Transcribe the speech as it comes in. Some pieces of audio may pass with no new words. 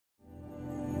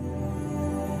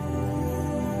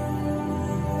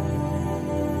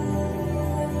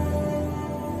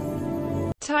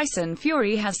Tyson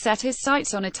Fury has set his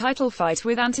sights on a title fight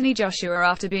with Anthony Joshua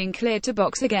after being cleared to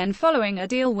box again following a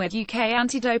deal with UK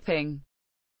anti-doping.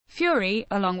 Fury,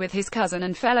 along with his cousin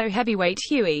and fellow heavyweight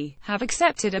Huey, have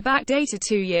accepted a backdated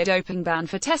 2-year doping ban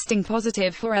for testing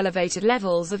positive for elevated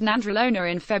levels of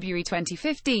nandrolone in February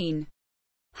 2015.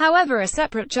 However, a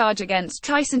separate charge against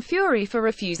Tyson Fury for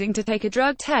refusing to take a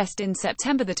drug test in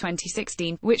September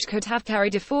 2016, which could have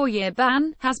carried a 4-year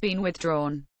ban, has been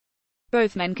withdrawn.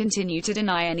 Both men continue to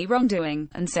deny any wrongdoing,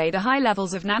 and say the high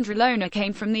levels of nandrolone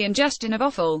came from the ingestion of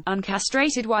offal,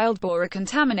 uncastrated wild boar or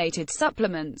contaminated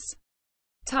supplements.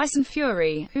 Tyson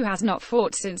Fury, who has not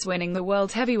fought since winning the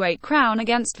world heavyweight crown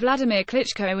against Vladimir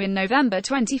Klitschko in November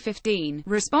 2015,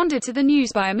 responded to the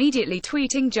news by immediately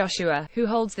tweeting, "Joshua, who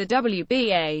holds the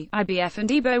WBA, IBF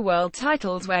and EBO world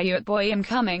titles, where you at boy, I'm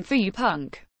coming for you,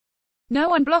 punk. No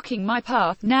one blocking my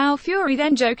path now." Fury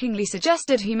then jokingly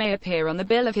suggested he may appear on the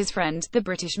bill of his friend, the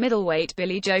British middleweight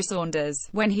Billy Joe Saunders,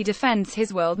 when he defends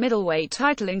his world middleweight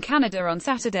title in Canada on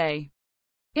Saturday.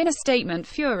 In a statement,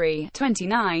 Fury,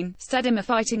 29, said, "I'm a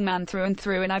fighting man through and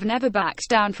through, and I've never backed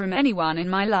down from anyone in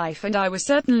my life, and I was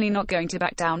certainly not going to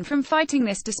back down from fighting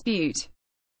this dispute.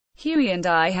 Huey and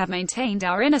I have maintained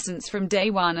our innocence from day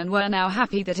one, and we're now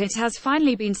happy that it has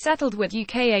finally been settled with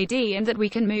UKAD and that we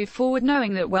can move forward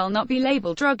knowing that we'll not be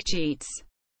labeled drug cheats.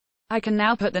 I can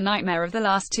now put the nightmare of the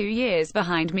last 2 years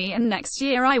behind me, and next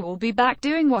year I will be back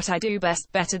doing what I do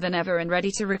best, better than ever, and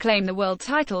ready to reclaim the world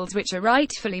titles which are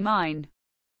rightfully mine."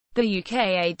 The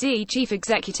UKAD chief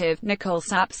executive, Nicole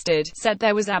Sapstead, said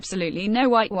there was absolutely no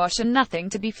whitewash and nothing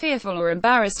to be fearful or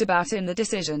embarrassed about in the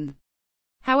decision.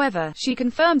 However, she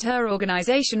confirmed her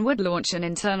organization would launch an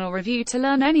internal review to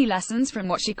learn any lessons from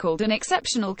what she called an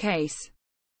exceptional case.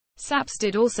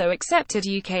 Sapstead also accepted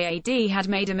UKAD had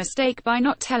made a mistake by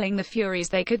not telling the Furies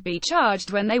they could be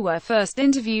charged when they were first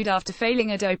interviewed after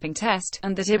failing a doping test,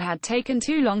 and that it had taken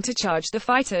too long to charge the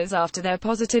fighters after their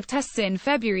positive tests in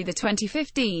February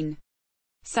 2015.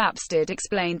 Sapstead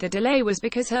explained the delay was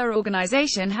because her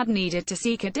organization had needed to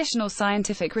seek additional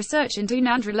scientific research into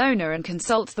nandrolone and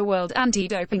consult the World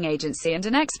Anti-Doping Agency and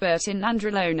an expert in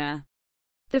nandrolone.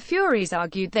 The Furies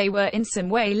argued they were in some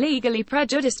way legally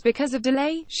prejudiced because of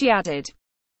delay, she added.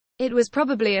 "It was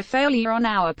probably a failure on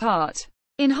our part.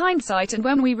 In hindsight, and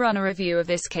when we run a review of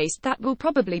this case, that will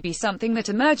probably be something that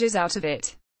emerges out of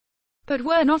it. But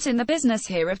we're not in the business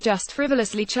here of just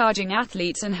frivolously charging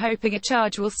athletes and hoping a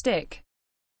charge will stick."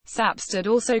 Sapstead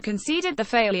also conceded the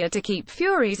failure to keep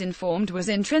Furies informed was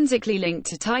intrinsically linked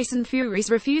to Tyson Fury's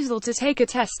refusal to take a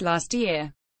test last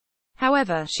year.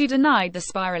 However, she denied the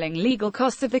spiraling legal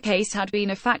costs of the case had been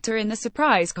a factor in the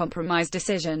surprise compromise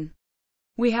decision.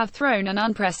 "We have thrown an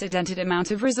unprecedented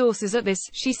amount of resources at this,"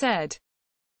 she said.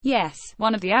 "Yes,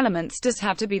 one of the elements does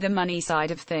have to be the money side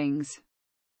of things.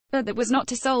 But that was not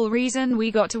the sole reason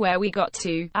we got to where we got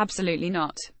to, absolutely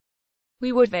not.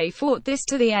 We would have fought this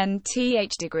to the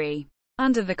nth degree."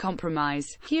 Under the compromise,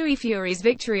 Huey Fury's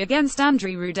victory against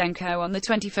Andriy Rudenko on the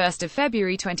 21st of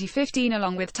February 2015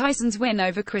 along with Tyson's win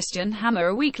over Christian Hammer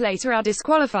a week later are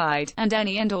disqualified, and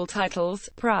any and all titles,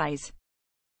 prize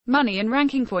money and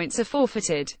ranking points are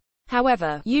forfeited.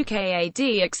 However,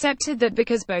 UKAD accepted that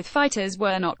because both fighters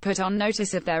were not put on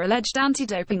notice of their alleged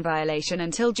anti-doping violation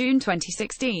until June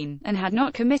 2016, and had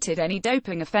not committed any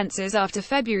doping offences after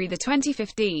February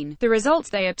 2015, the results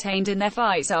they obtained in their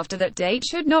fights after that date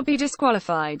should not be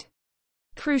disqualified.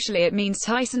 Crucially, it means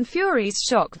Tyson Fury's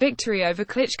shock victory over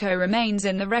Klitschko remains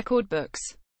in the record books.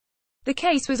 The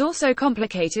case was also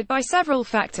complicated by several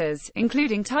factors,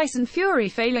 including Tyson Fury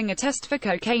failing a test for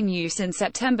cocaine use in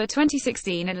September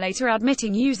 2016 and later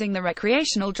admitting using the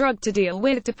recreational drug to deal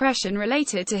with depression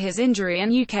related to his injury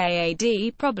and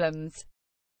UKAD problems.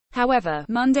 However,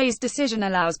 Monday's decision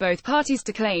allows both parties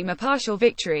to claim a partial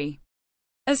victory.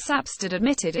 As Sapstead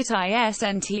admitted, it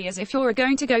isn't as if you're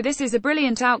going to go, "This is a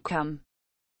brilliant outcome.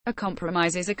 A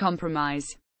compromise is a compromise."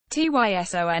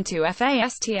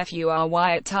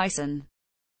 TYSON2FASTFURY at Tyson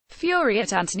Fury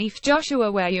at Anthony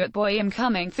Joshua, "Where you at boy, I'm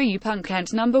coming for you, punk,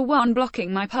 ain't number one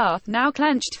blocking my path, now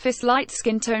clenched fist, light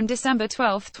skin tone." December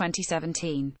 12,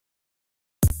 2017.